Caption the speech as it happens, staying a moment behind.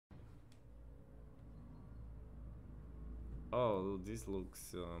Oh, this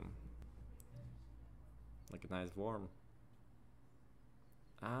looks like a nice worm.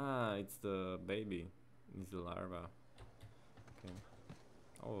 Ah, it's the baby. It's the larva. Okay.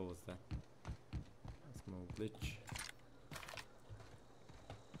 Oh, what was that? A small glitch.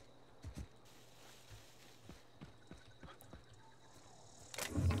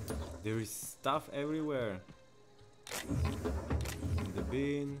 There is stuff everywhere. In the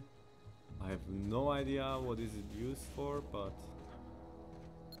bin. I have no idea what is it used for, but...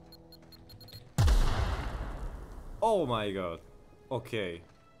 Oh my god. Okay.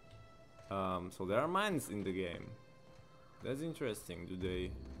 So there are mines in the game. That's interesting. Do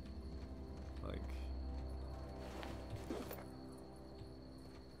they... like...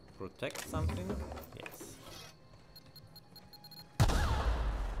 protect something? Yes.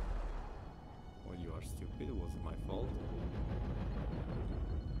 Well, you are stupid. It wasn't my fault.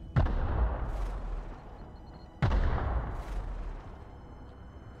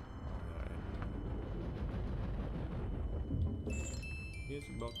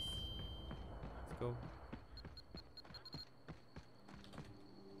 Music box. Let's go.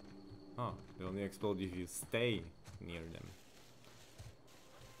 Oh, they only explode if you stay near them.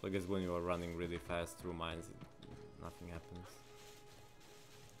 So I guess when you are running really fast through mines, nothing happens.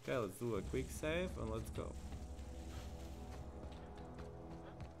 Okay, let's do a quick save and let's go.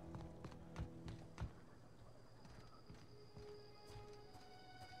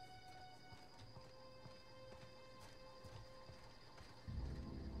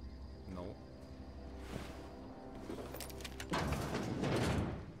 No.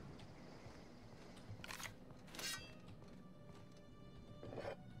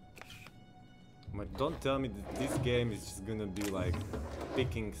 But don't tell me that this game is just gonna be like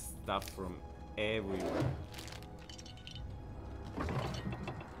picking stuff from everywhere.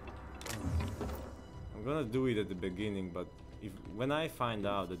 I'm gonna do it at the beginning, but when I find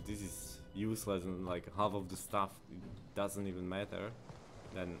out that this is useless and like half of the stuff it doesn't even matter,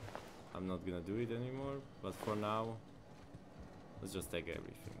 then I'm not gonna do it anymore. But for now, let's just take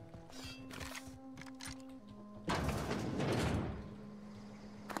everything. Let's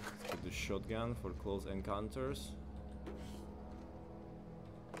put the shotgun for close encounters.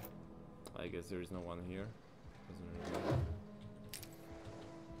 I guess there is no one here. Doesn't really matter.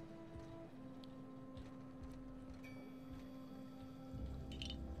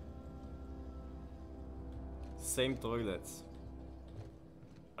 Same toilets.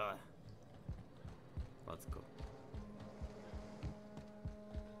 Let's go.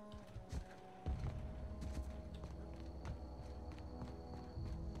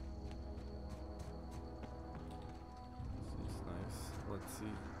 This is nice. Let's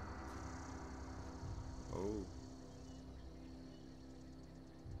see. Oh.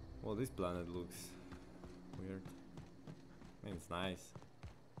 Well, this planet looks weird. I mean, it's nice.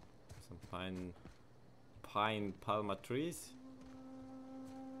 Some pine palma trees.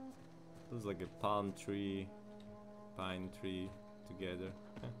 Looks like a palm tree, pine tree together.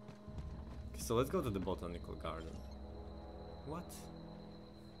 Okay, so let's go to the botanical garden. What?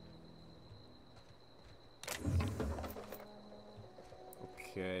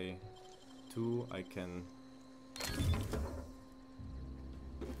 Okay, 2 I can.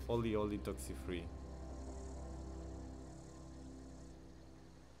 Oli toxi free.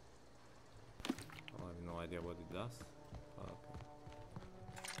 Oh, I have no idea what it does. Oh, okay.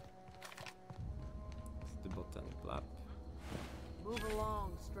 It's the botanic lab. Move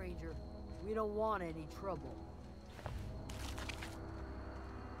along, stranger. We don't want any trouble.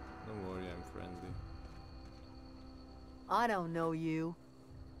 Don't worry, I'm friendly. I don't know you.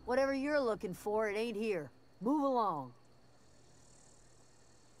 Whatever you're looking for, it ain't here. Move along.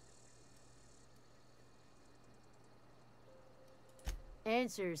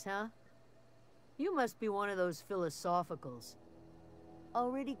 Answers, huh? You must be one of those philosophicals.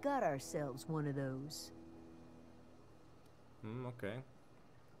 Already got ourselves one of those. Okay.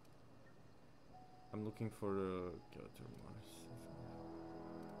 I'm looking for a geothermal.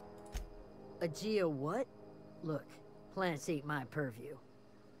 A geo what? Look, plants ain't my purview.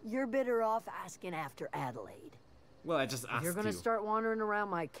 You're better off asking after Adelaide. Well, I just asked you. If you're gonna start wandering around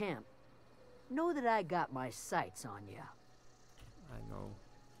my camp, know that I got my sights on you. I know.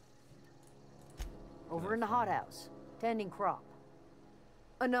 Over in the hothouse, tending crop.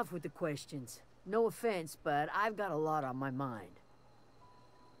 Enough with the questions. No offense, but I've got a lot on my mind.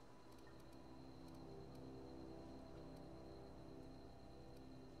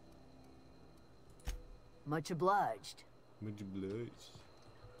 Much obliged. Much obliged.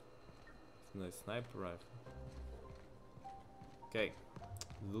 It's a nice sniper rifle. Okay,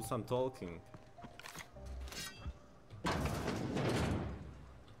 do some talking.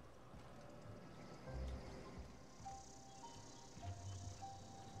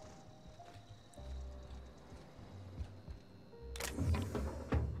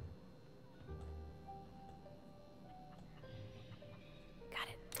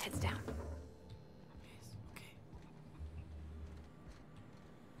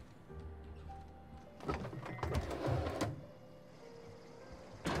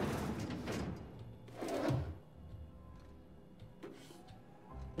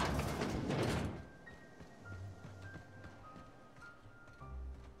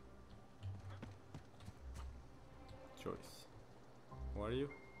 Doris. Who are you?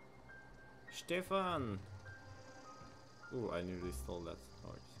 Stefan! Ooh, I nearly stole that.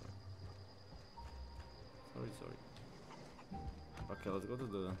 Sorry. Okay, let's go to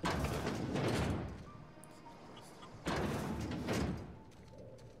the...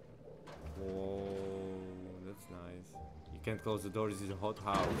 Whoa, that's nice. You can't close the door, this is a hot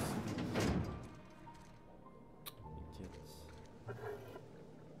house. Idiots.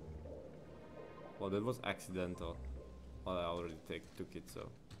 Well, that was accidental. Well, I already took it, so...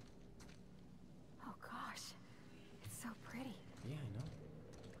 Oh gosh, it's so pretty. Yeah, I know.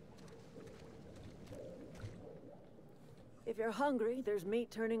 If you're hungry, there's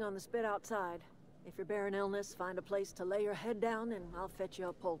meat turning on the spit outside. If you're bearing illness, find a place to lay your head down and I'll fetch you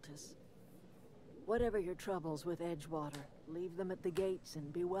a poultice. Whatever your troubles with Edgewater, leave them at the gates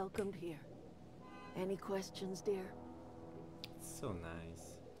and be welcomed here. Any questions, dear? So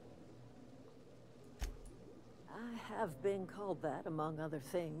nice. I have been called that, among other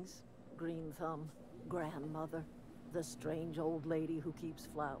things. Green Thumb, grandmother, the strange old lady who keeps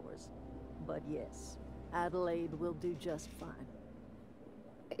flowers. But yes, Adelaide will do just fine.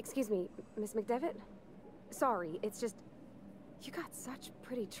 Excuse me, Miss McDevitt? Sorry, it's just... You got such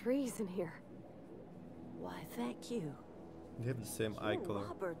pretty trees in here. Why, thank you. They have the same eye You're color.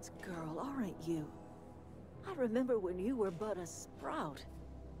 Robert's girl, aren't you? I remember when you were but a sprout.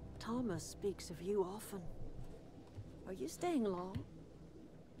 Thomas speaks of you often. Are you staying long?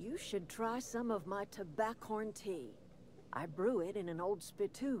 You should try some of my tobaccorn tea. I brew it in an old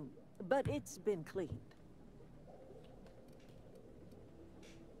spittoon, but it's been cleaned.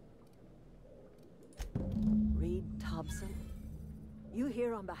 Reed Thompson, you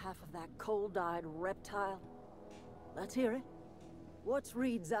here on behalf of that cold-eyed reptile? Let's hear it. What's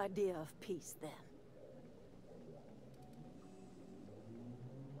Reed's idea of peace, then?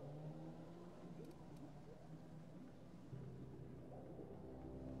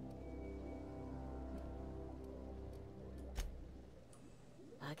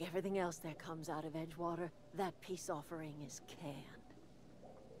 Like everything else that comes out of Edgewater, that peace offering is canned.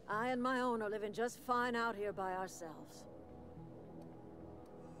 I and my own are living just fine out here by ourselves.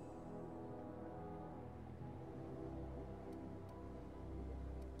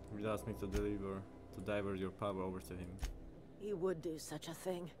 Reed asked me to divert your power over to him. He would do such a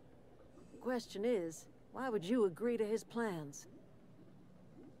thing. Question is, why would you agree to his plans?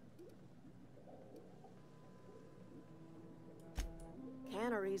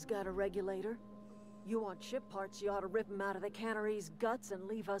 Cannery's got a regulator. You want ship parts, you ought to rip them out of the cannery's guts and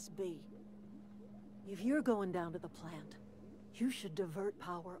leave us be. If you're going down to the plant, you should divert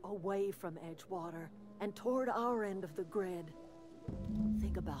power away from Edgewater and toward our end of the grid.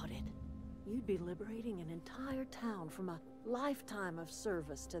 Think about it. You'd be liberating an entire town from a lifetime of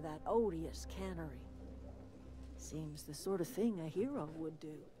service to that odious cannery. Seems the sort of thing a hero would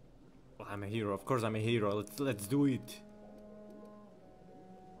do. Well, I'm a hero. Of course I'm a hero. Let's do it.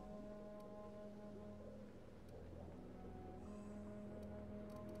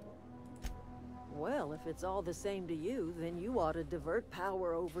 Well, if it's all the same to you, then you ought to divert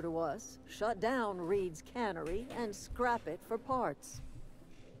power over to us, shut down Reed's cannery, and scrap it for parts.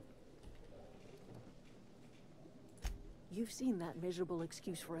 You've seen that miserable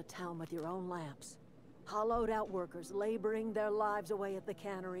excuse for a town with your own lamps. Hollowed-out workers laboring their lives away at the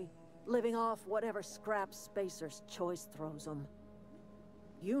cannery, living off whatever scrap Spacer's choice throws them.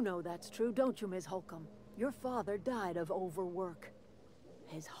 You know that's true, don't you, Ms. Holcomb? Your father died of overwork.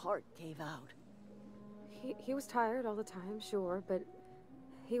 His heart gave out. He was tired all the time, sure, but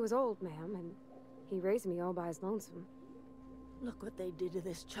he was old, ma'am, and he raised me all by his lonesome. Look what they did to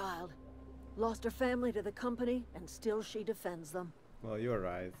this child. Lost her family to the company, and still she defends them. Well, you're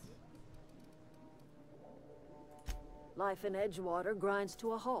right. Life in Edgewater grinds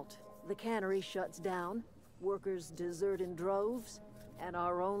to a halt. The cannery shuts down, workers desert in droves, and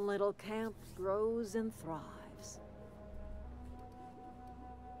our own little camp grows and thrives.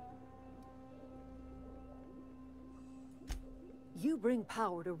 You bring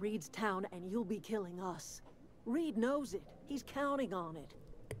power to Reed's town and you'll be killing us. Reed knows it. He's counting on it.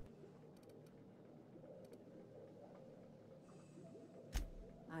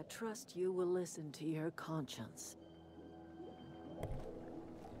 I trust you will listen to your conscience.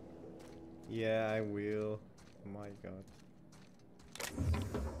 Yeah, I will. My God.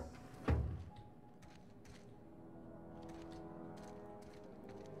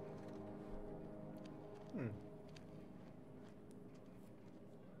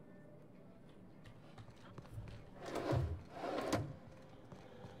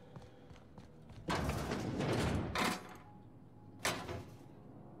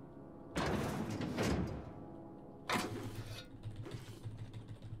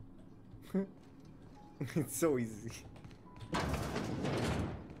 It's so easy.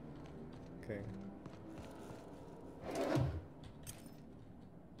 Okay.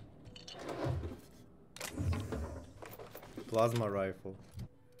 Plasma rifle.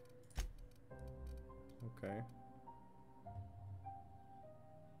 Okay.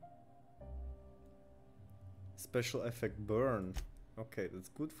 Special effect burn. Okay, that's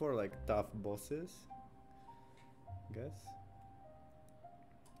good for like tough bosses, I guess.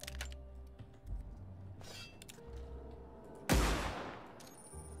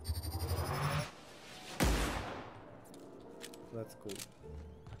 That's cool.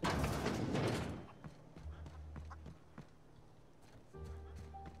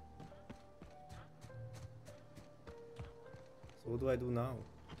 So what do I do now?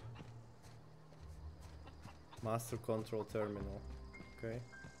 Master control terminal. Okay.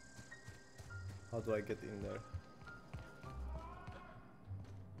 How do I get in there?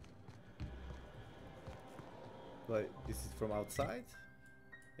 Like, is it from outside?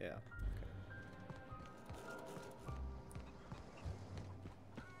 Yeah. Okay.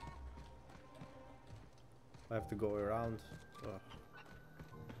 I have to go around. Ugh.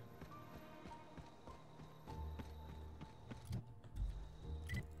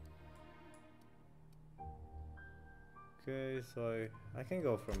 Okay, so I can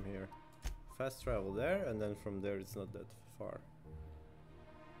go from here. Fast travel there, and then from there it's not that far.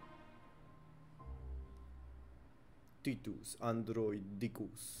 Titus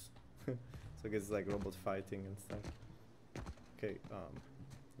Androidicus. So I guess it's like robot fighting and stuff. Okay,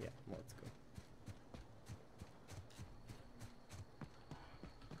 yeah, let's go.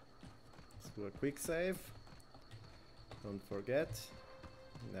 Let's do a quick save. Don't forget.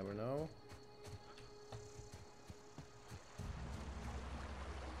 You never know.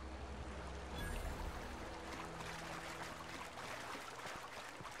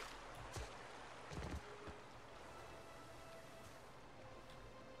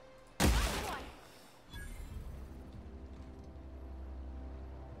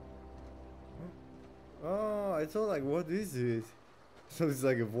 Oh, I thought like, what is it? So it's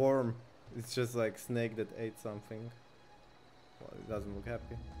like a worm. It's just like snake that ate something. Well, it doesn't look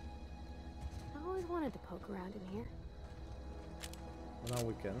happy. I always wanted to poke around in here. Well, now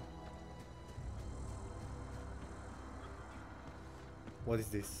we can. What is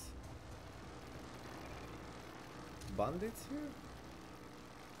this? Bandits here?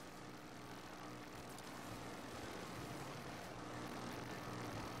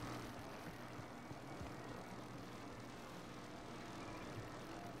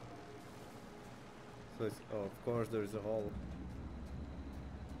 So it's, oh, of course there's a hole.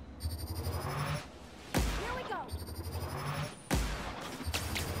 Here we go.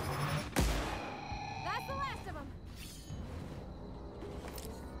 That's the last of them.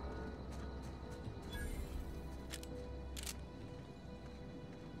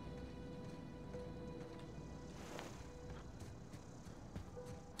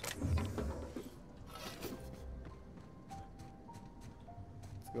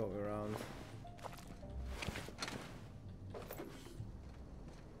 Let's go around.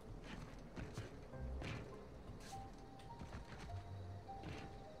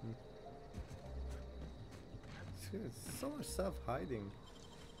 There's so much stuff hiding.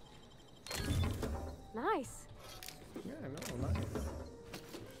 Nice. Yeah, I know, nice.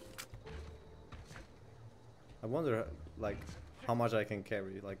 I wonder, like, how much I can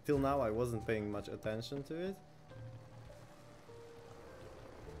carry. Like, till now I wasn't paying much attention to it.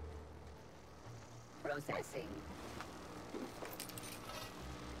 Processing.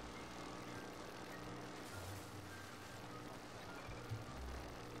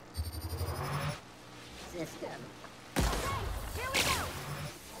 System. Here we go.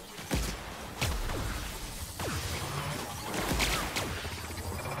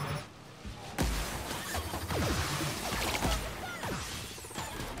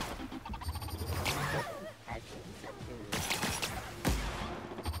 Has been subdued.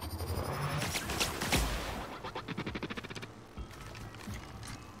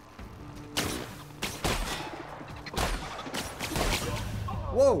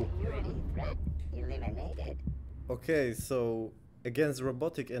 Whoa! Security threat eliminated. Okay, so against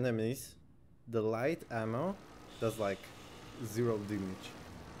robotic enemies, the light ammo does like 0 damage.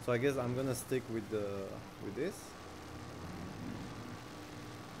 So I guess I'm gonna stick with this.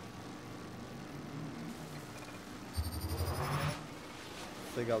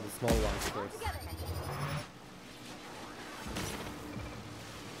 Take out the small ones first.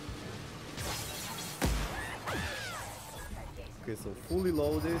 Okay, so fully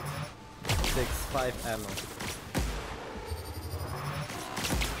loaded, takes 5 ammo.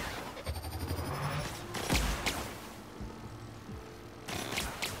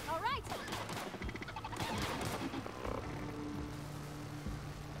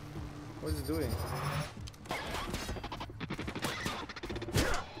 it doing?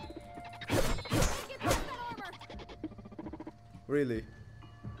 Really?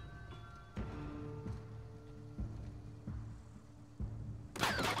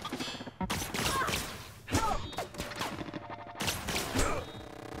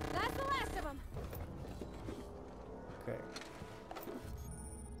 That's the last of them. Okay.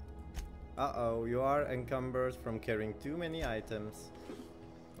 Uh-oh, you are encumbered from carrying too many items.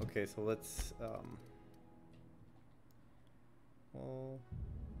 Okay, so let's well,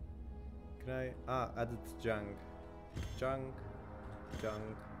 can I added junk. Junk.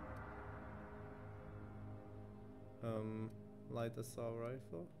 Light assault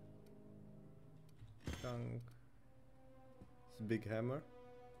rifle. Junk. It's a big hammer.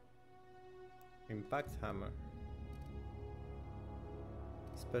 Impact hammer.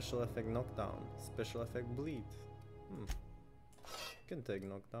 Special effect knockdown. Special effect bleed. Can take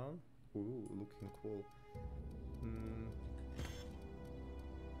knockdown. Ooh, looking cool.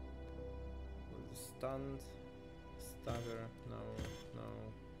 Stunned. Stagger. No.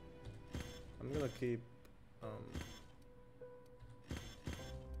 I'm gonna keep.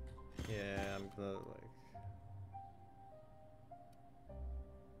 Yeah, I'm gonna like.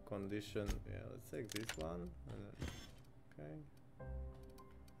 Condition. Yeah, let's take this one. And then, okay.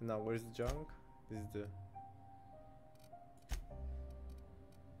 Now, where's the junk? This is the.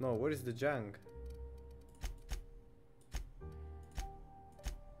 No, where is the junk?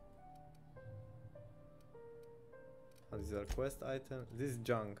 Oh, these are quest items. This is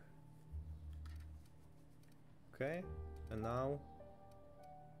junk. Okay, and now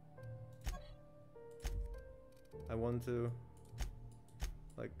I want to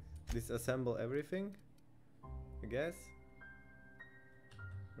like disassemble everything, I guess.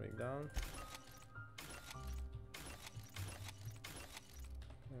 Break down.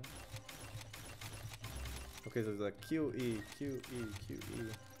 Yeah. Okay, so it's like QE.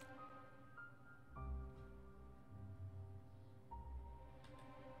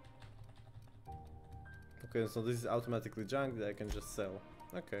 Okay, so this is automatically junk that I can just sell.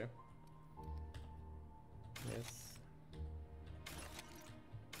 Okay. Yes.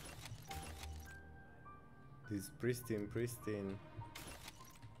 This is pristine.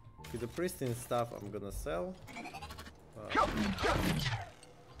 Okay, the pristine stuff I'm gonna sell.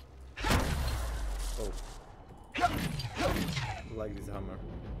 Oh. I like this hammer.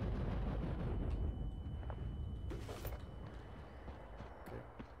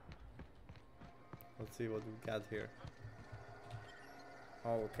 Let's see what we got here.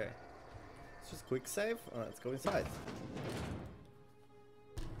 Oh, okay. It's just quick save. Let's go inside.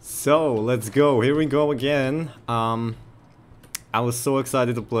 So, let's go. Here we go again. I was so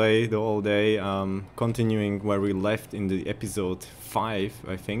excited to play the whole day. Continuing where we left in the episode 5,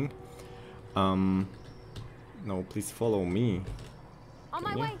 I think. No, please follow me. On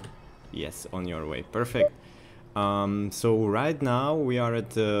my way. Yes, on your way. Perfect. So right now we are at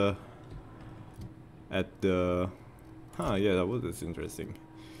the yeah, that's interesting.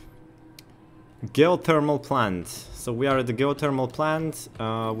 Geothermal plant. So we are at the geothermal plant.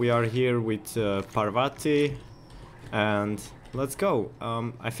 We are here with Parvati, and let's go.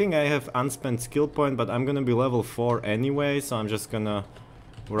 I think I have unspent skill point, but I'm gonna be level 4 anyway, so I'm just gonna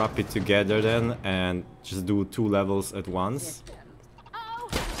wrap it together then and just do 2 levels at once.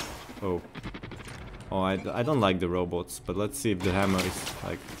 Oh, I don't like the robots, but let's see if the hammer is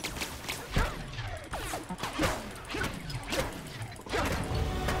like.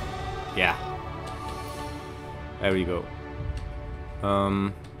 Yeah. There we go.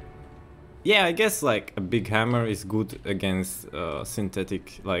 Yeah, I guess like a big hammer is good against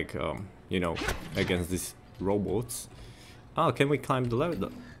synthetic, like you know, against these robots. Oh, can we climb the ladder?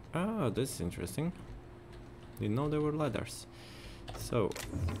 Oh, that's interesting. Didn't know there were ladders. So,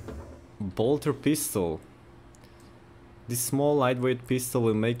 bolter pistol. This small lightweight pistol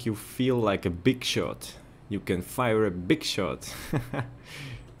will make you feel like a big shot. You can fire a big shot.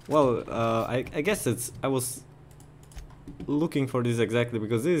 Well, I guess it's. I was looking for this exactly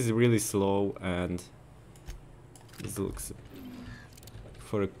because this is really slow and this looks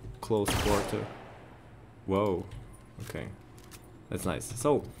for a close quarter. Whoa. Okay, that's nice.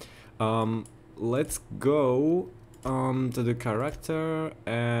 So, let's go to the character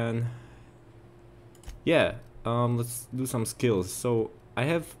and yeah, let's do some skills. So I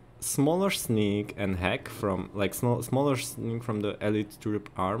have smaller sneak and hack from like smaller sneak from the elite troop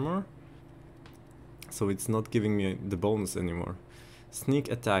armor, so it's not giving me the bonus anymore. Sneak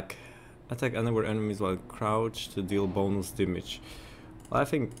attack another enemies while crouched to deal bonus damage. Well, I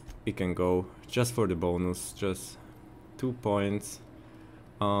think it can go just for the bonus, just 2 points.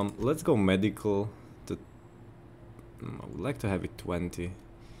 Let's go medical. I would like to have it 20.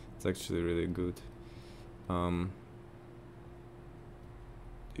 It's actually really good. You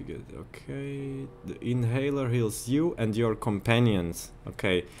get okay. The inhaler heals you and your companions.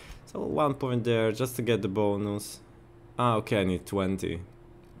 Okay, so 1 point there just to get the bonus. Ah, okay, I need 20.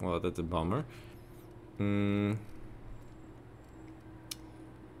 Well, that's a bummer.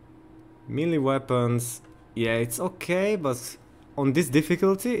 Melee weapons, yeah, it's okay, but on this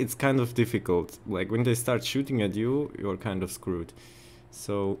difficulty, it's kind of difficult. Like when they start shooting at you, you're kind of screwed.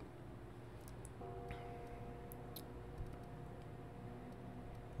 So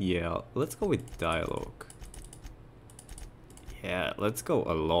yeah, let's go with dialogue. Yeah, let's go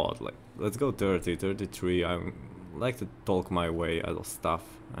a lot. Like let's go 30, 33. I like to talk my way out of stuff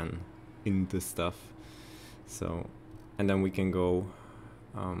and into stuff. So, and then we can go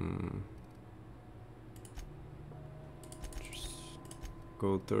just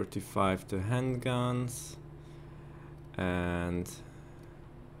go 35 to handguns and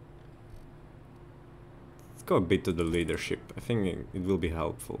let's go a bit to the leadership. I think it will be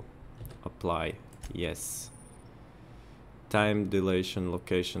helpful. Apply. Yes. Time dilation,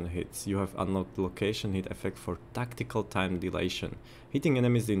 location hits. You have unlocked location hit effect for tactical time dilation. Hitting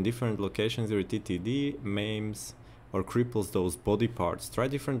enemies in different locations with TTD, maims, or cripples those body parts. Try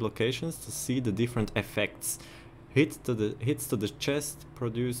different locations to see the different effects. Hits to the chest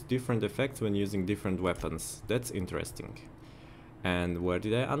produce different effects when using different weapons. That's interesting. And where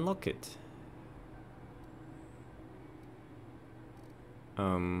did I unlock it?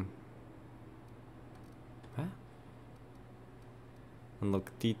 Huh?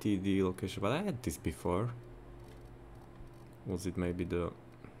 Unlock TTD location, but I had this before. Was it maybe the...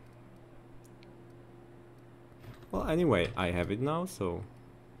 Well, anyway, I have it now, so...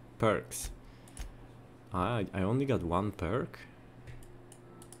 Perks. I only got 1 perk.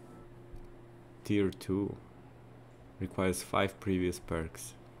 Tier 2. Requires 5 previous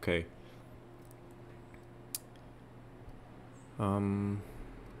perks. Okay. 5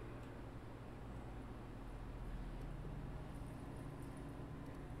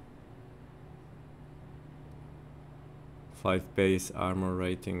 base armor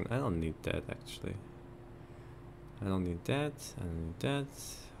rating. I don't need that actually. I don't need that. I don't need that.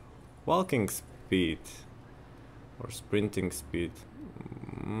 Walking speed or sprinting speed.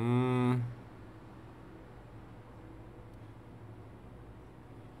 I'm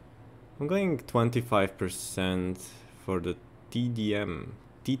going 25% for the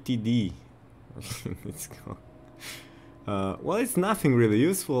TTD. It's called. Well, it's nothing really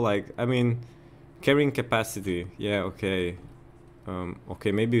useful. Like, I mean, carrying capacity. Yeah, okay.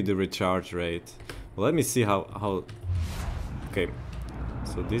 Okay, maybe the recharge rate. Well, let me see how. Okay,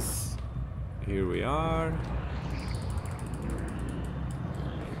 so this. Here we are.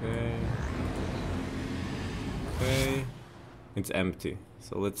 Okay. Okay. It's empty.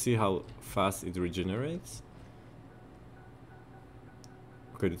 So let's see how fast it regenerates.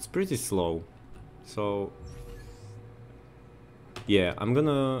 Okay, it's pretty slow. So yeah, I'm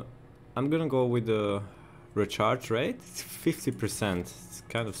gonna go with the recharge rate. It's 50%. It's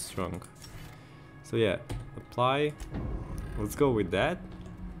kind of strong. So yeah, apply. Let's go with that.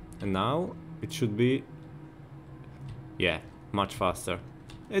 And now it should be, yeah, much faster.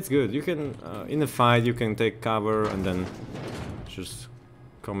 It's good. You can in a fight you can take cover and then just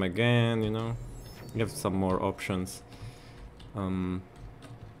come again, you know. You have some more options.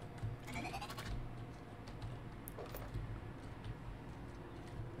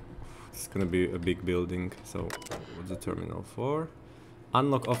 It's gonna be a big building, so what's the terminal for?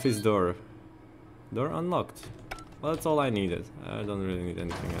 Unlock office door. Door unlocked. Well, that's all I needed. I don't really need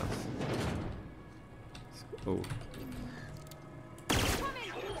anything else. Oh.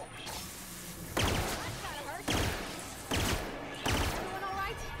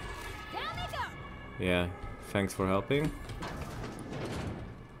 Yeah, thanks for helping.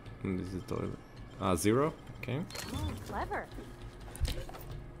 And this is the toilet. 0? Okay. Oh, clever.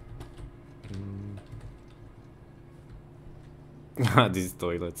 These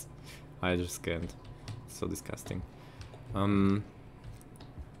toilets. I just scanned. So disgusting. Yeah,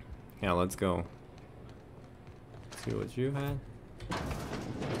 let's go. See what you had.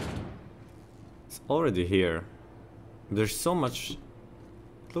 It's already here. There's so much.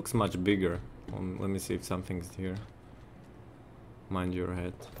 It looks much bigger. Let me see if something's here. Mind your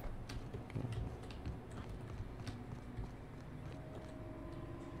head. Okay.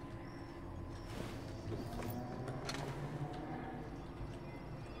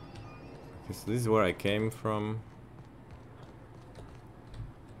 Okay, so this is where I came from.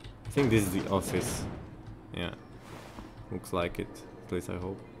 I think this is the office. Yeah, looks like it. place, I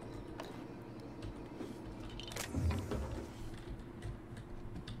hope.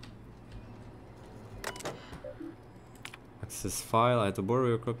 Access file. I had to borrow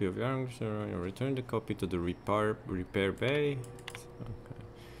your copy of Young. Return the copy to the repair bay. Okay.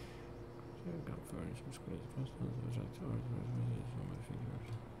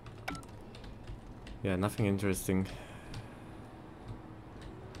 Yeah, nothing interesting.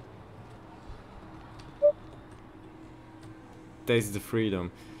 Taste the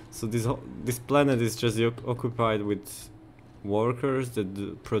freedom. So this planet is just occupied with workers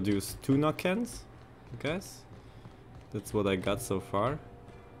that produce tuna cans, I guess. That's what I got so far.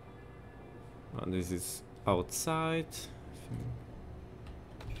 And this is outside.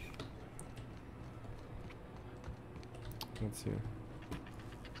 What's here?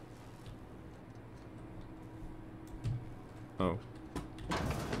 Oh.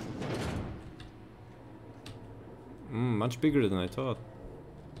 Much bigger than I thought.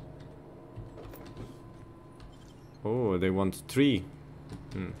 Oh, they want 3.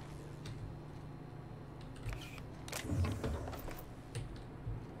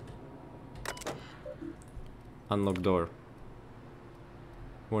 Unlock door.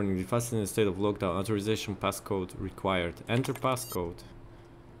 Warning, device in a state of lockdown. Authorization passcode required. Enter passcode.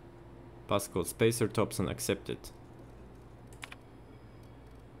 Passcode. Spacer Thompson accepted.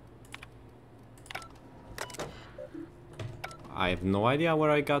 I have no idea where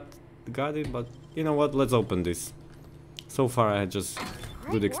I got it, but you know what? Let's open this. So far I had just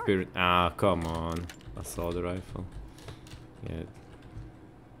good experience. Ah, come on. Assault rifle. Yeah.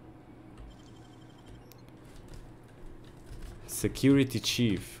 Security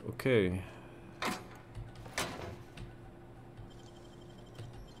chief. Okay.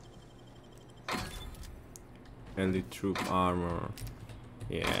 Elite troop armor.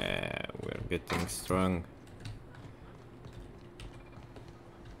 Yeah, we're getting strong.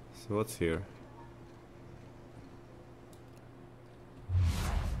 So what's here?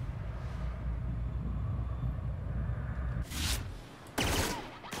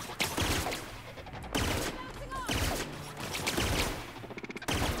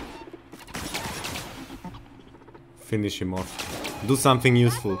 Finish him off. Do something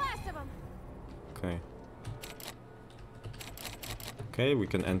useful. Okay. Okay, we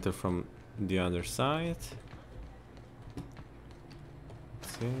can enter from the other side.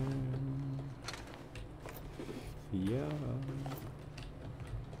 Yeah.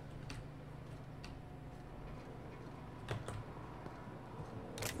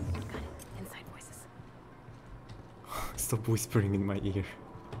 Inside voices. Stop whispering in my ear.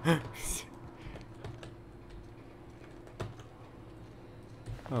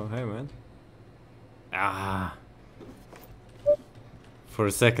 Oh, hey man. Ah. For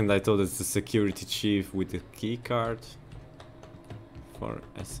a second I thought it's the security chief with the key card. For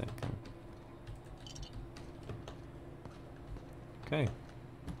a second. Okay.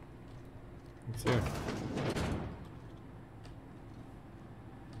 What's here?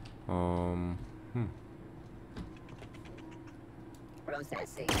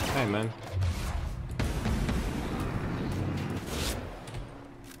 Processing. Hey man.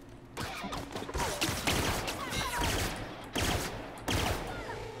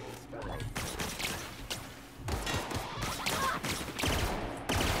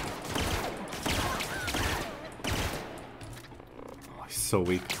 Oh, he's so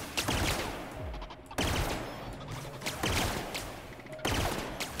weak.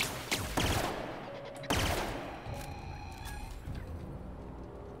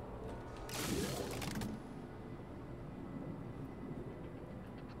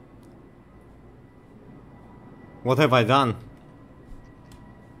 What have I done?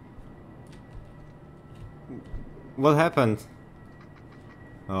 What happened?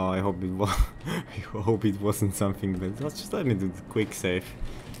 Oh, I hope it was. I hope it wasn't something that. Let's just let me do the quick save,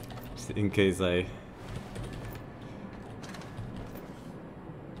 just in case I.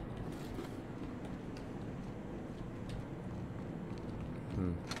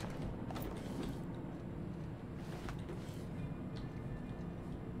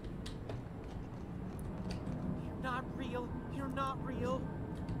 Not real. You're not real.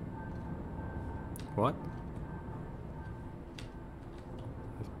 What?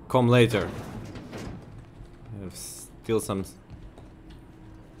 Come later. I have still some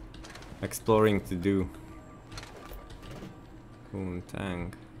exploring to do. Cool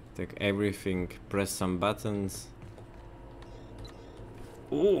tank. Take everything. Press some buttons.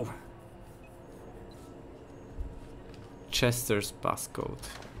 Ooh. Chester's passcode.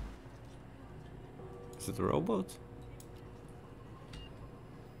 Is it a robot?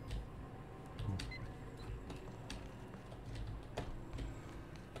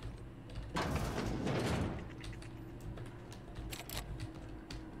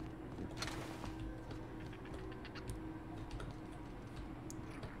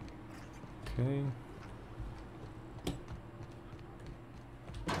 Okay.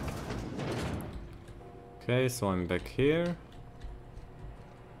 Okay, so I'm back here.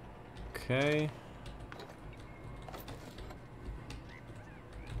 Okay.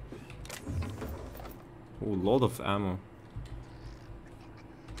 Ooh, lot of ammo.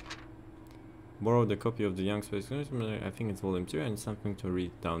 Borrowed a copy of the Young Space Explorer. I think it's volume 2 and something to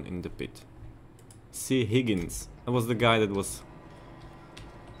read down in the pit. C. Higgins. That was the guy that was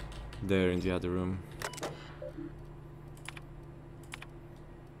there in the other room.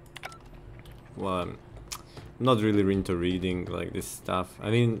 Well, I'm not really into reading like this stuff. I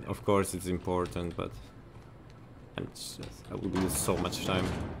mean, of course it's important, but I would lose so much time.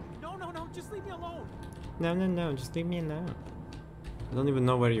 No, no, no, just leave me alone. No, no, no, just leave me alone. I don't even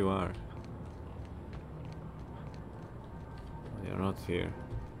know where you are. You're not here.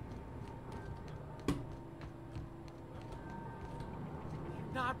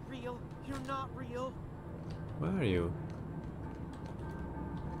 You're not real. You're not real. Where are you?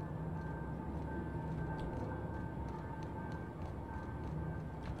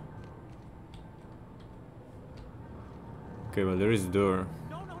 Okay, well there is a door.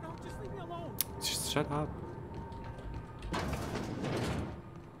 No, no, no, just leave me alone. Just shut up.